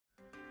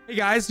Hey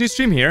guys, new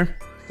stream here.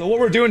 So what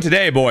we're doing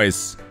today,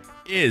 boys,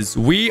 is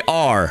we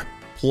are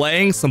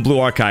playing some Blue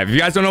Archive. If you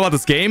guys don't know about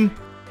this game,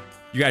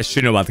 you guys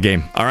should know about the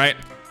game. All right,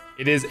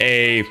 it is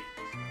a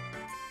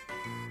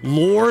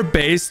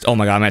lore-based. Oh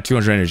my god, I'm at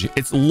 200 energy.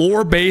 It's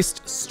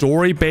lore-based,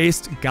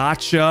 story-based,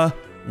 gacha,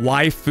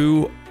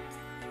 waifu.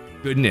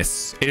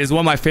 Goodness, it is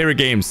one of my favorite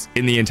games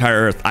in the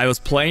entire earth. I was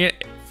playing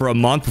it for a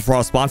month before I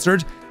was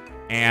sponsored,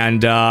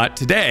 and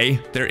today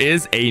there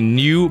is a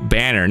new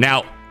banner.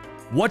 Now,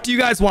 what do you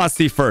guys want to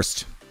see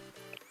first?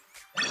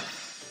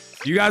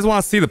 Do you guys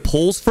want to see the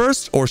polls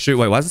first, or should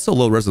wait? Why is it so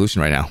low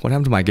resolution right now? What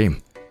happened to my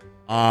game?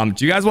 Do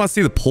you guys want to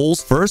see the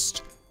polls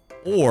first,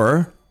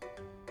 or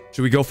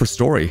should we go for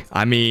story?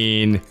 I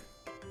mean,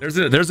 there's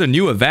a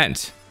new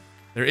event.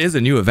 There is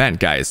a new event,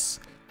 guys,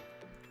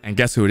 and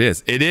guess who it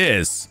is? It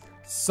is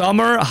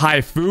Summer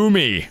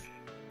Hifumi.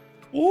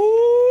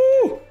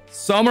 Woo!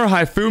 Summer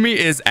Hifumi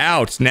is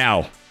out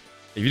now.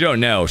 If you don't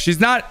know, she's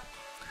not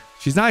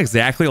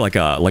exactly like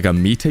a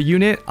meta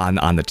unit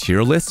on the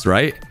tier list,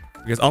 right?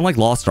 Because unlike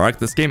Lost Ark,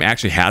 this game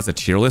actually has a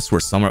tier list where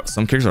some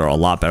characters are a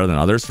lot better than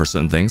others for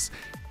certain things.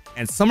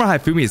 And Summer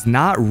Hifumi is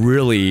not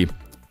really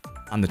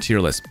on the tier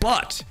list,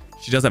 but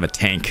she does have a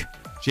tank.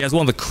 She has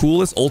one of the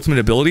coolest ultimate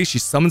abilities. She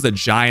summons a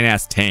giant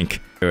ass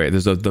tank. Wait,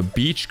 there's the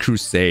Beach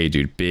Crusade,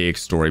 dude. Big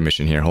story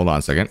mission here. Hold on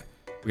a second.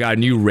 We got a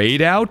new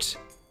raid out.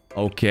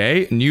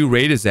 Okay, new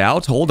raid is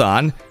out. Hold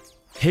on.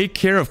 Take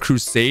care of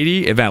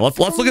Crusade event. Let's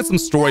look at some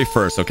story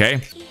first, okay?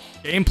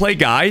 Gameplay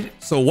guide.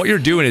 So what you're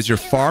doing is you're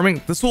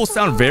farming. This will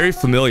sound very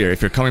familiar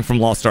if you're coming from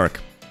Lost Ark.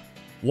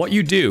 What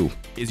you do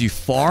is you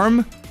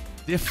farm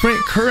different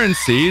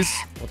currencies.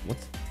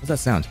 What's that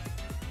sound?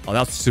 Oh,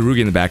 that's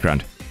Tsurugi in the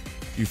background.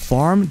 You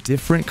farm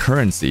different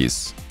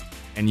currencies,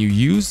 and you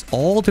use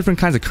all different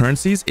kinds of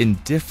currencies in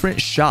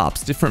different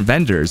shops, different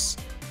vendors,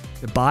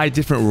 to buy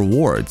different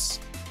rewards.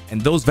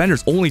 And those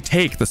vendors only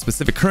take the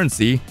specific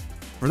currency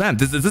for them.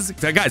 Guys,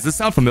 does this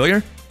sound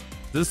familiar?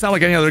 Does this sound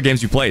like any other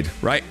games you played,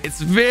 right?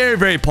 It's very,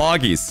 very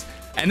poggies.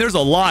 And there's a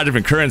lot of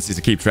different currencies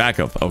to keep track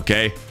of,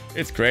 okay?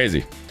 It's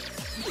crazy.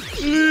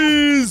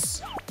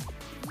 Please.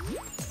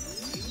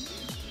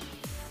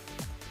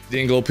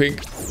 Didn't go pink.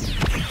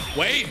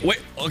 Wait.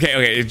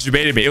 Okay, it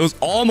debated me. It was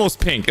almost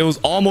pink. It was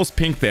almost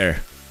pink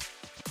there.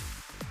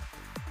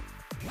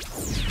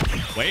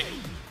 Wait.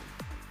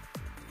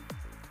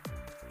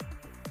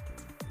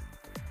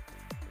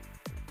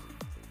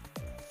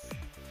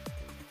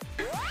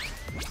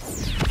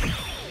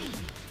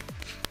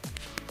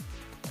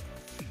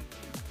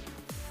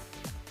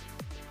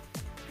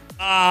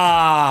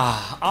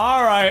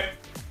 All right.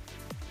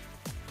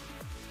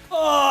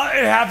 Oh,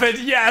 it happened.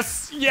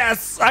 Yes,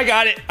 I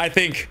got it, I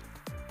think.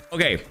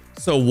 Okay,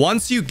 so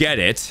once you get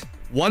it,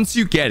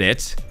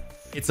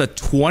 it's a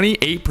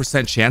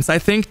 28% chance, I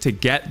think, to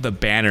get the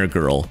banner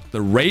girl.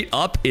 The rate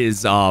up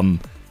is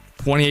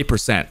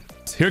 28%.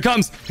 Here it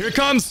comes.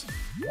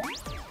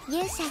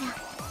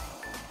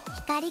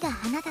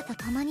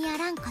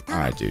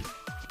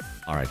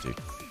 All right, dude.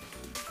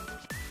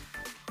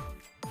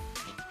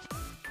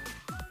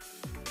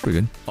 Pretty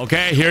good.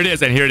 Okay, here it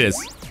is, and here it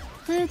is.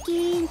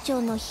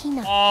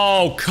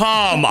 Oh,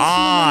 come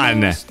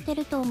on.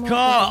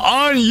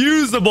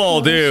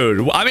 Unusable,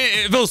 dude. I mean,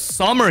 if it was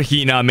Summer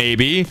Hina,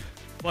 maybe.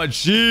 But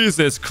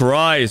Jesus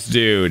Christ,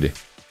 dude.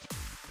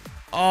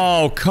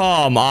 Oh,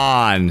 come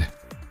on.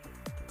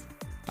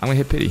 I'm gonna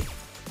hit pity.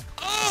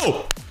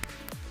 Oh!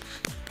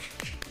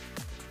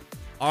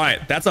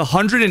 Alright, that's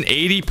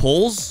 180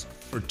 pulls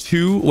for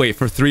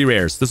for 3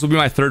 rares. This will be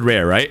my 3rd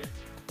rare, right?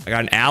 I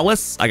got an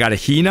Alice, I got a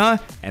Hina,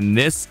 and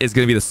this is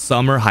gonna be the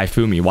Summer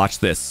Hifumi. Watch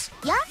this.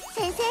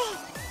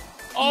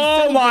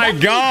 Oh my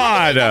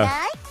god!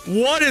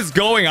 What is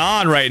going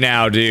on right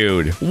now,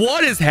 dude?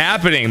 What is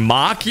happening?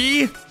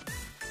 Maki?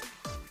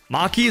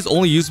 Maki is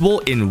only usable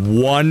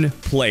in one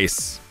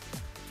place.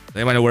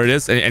 Anybody know where it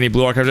is? Any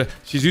Blue Archive?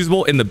 She's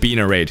usable in the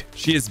Bina raid.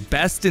 She is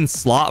best in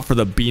slot for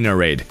the Bina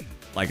raid.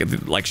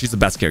 Like she's the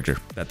best character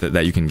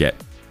that you can get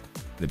in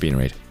the Bina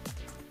raid.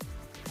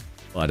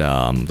 But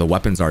the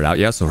weapons aren't out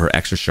yet, so her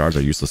extra shards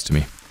are useless to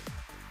me.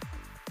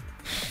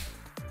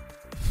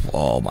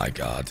 Oh my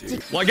god,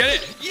 dude. Well, I get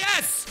it.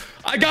 Yes!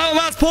 I got a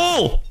last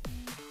pull!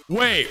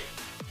 Wait.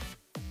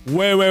 If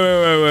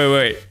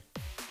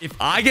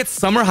I get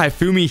Summer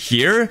Hifumi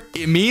here,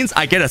 it means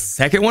I get a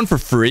second one for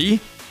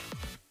free.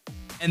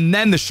 And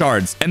then the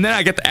shards. And then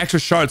I get the extra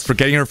shards for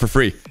getting her for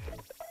free.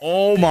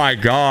 Oh my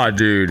god,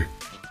 dude.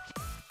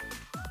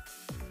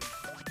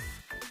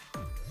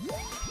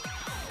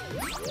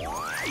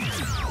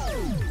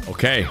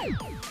 Okay,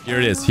 here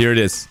it is.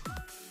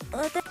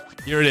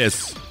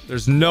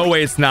 There's no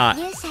way it's not.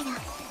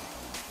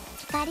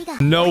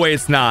 No way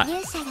it's not.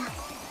 Was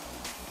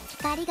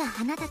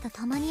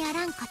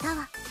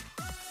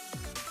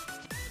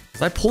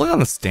I pulling on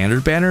the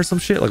standard banner or some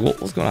shit? Like,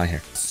 what's going on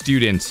here?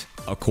 Student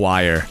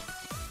acquire.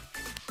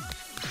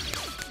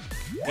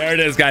 There it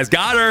is, guys.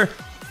 Got her.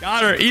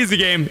 Easy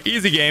game.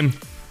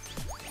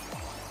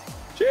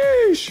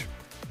 Sheesh.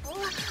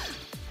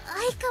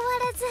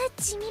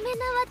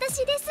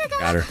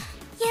 Got her.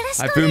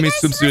 Hifumi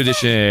Swimsuit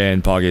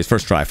Edition. Poggies.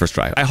 First try. First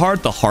try. I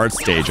heart the hard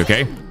stage,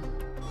 okay?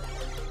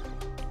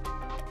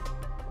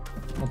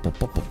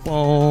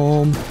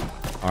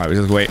 Alright, we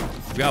just wait.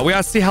 We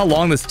gotta see how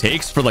long this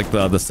takes for like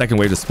the second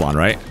wave to spawn,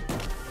 right?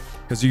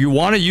 Because you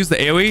want to use the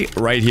AoE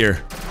right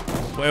here.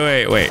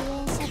 Wait.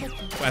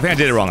 I think I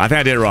did it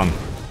wrong.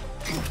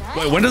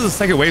 Wait, when does the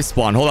second wave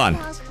spawn? Hold on.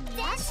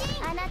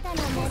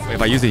 Wait,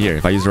 if I use it here.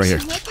 If I use it right here.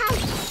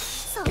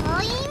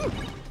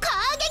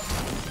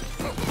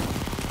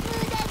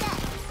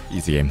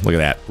 Easy game. Look at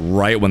that.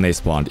 Right when they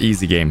spawned.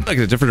 Easy game. Like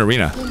a different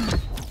arena.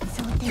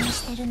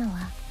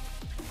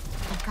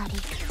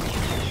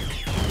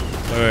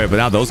 Wait, but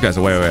now those guys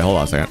are... Wait, hold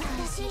on a second.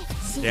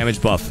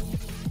 Damage buff.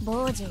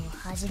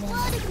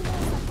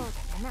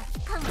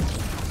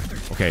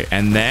 Okay,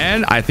 and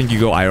then I think you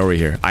go Iori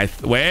here.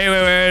 Wait,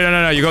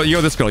 no. You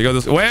go this girl.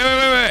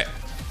 Wait.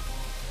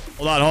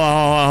 Hold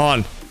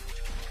on.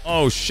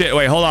 Oh, shit.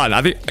 Wait, hold on.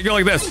 I think I go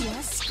like this.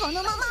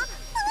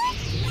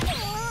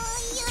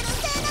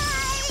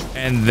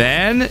 And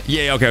then...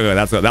 Yeah, okay.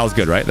 That was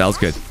good, right? That was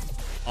good.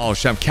 Oh,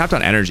 shit. I'm capped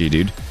on energy,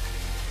 dude.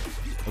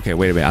 Okay,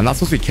 wait a minute. I'm not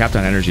supposed to be capped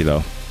on energy,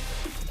 though.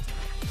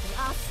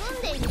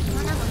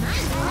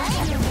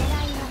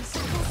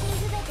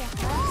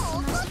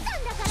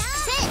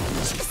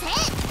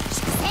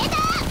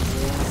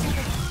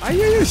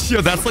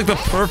 Yo, that's like the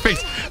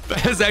perfect...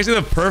 That is actually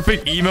the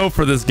perfect emo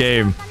for this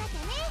game.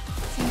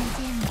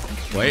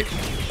 Wait.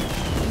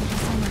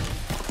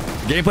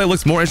 Gameplay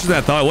looks more interesting than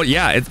I thought. What?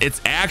 Yeah,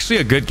 it's actually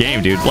a good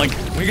game, dude. Like,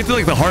 when you get to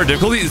like the hard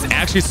difficulty, it's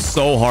actually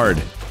so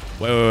hard.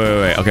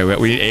 Wait. Okay,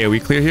 we need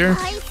AoE clear here.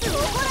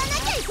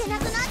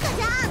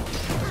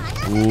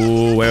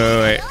 Ooh,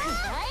 wait.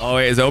 Oh,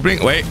 wait, is it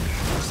opening? Wait.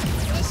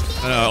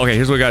 No. Okay,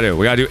 here's what we gotta do.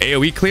 We gotta do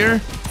AoE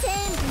clear.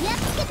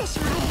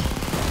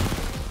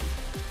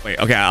 Wait,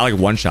 okay, I like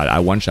one shot. I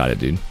one shot it,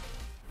 dude.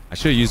 I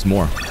should have used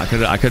more. I could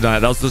have done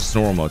it. That was just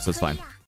normal mode, so it's fine.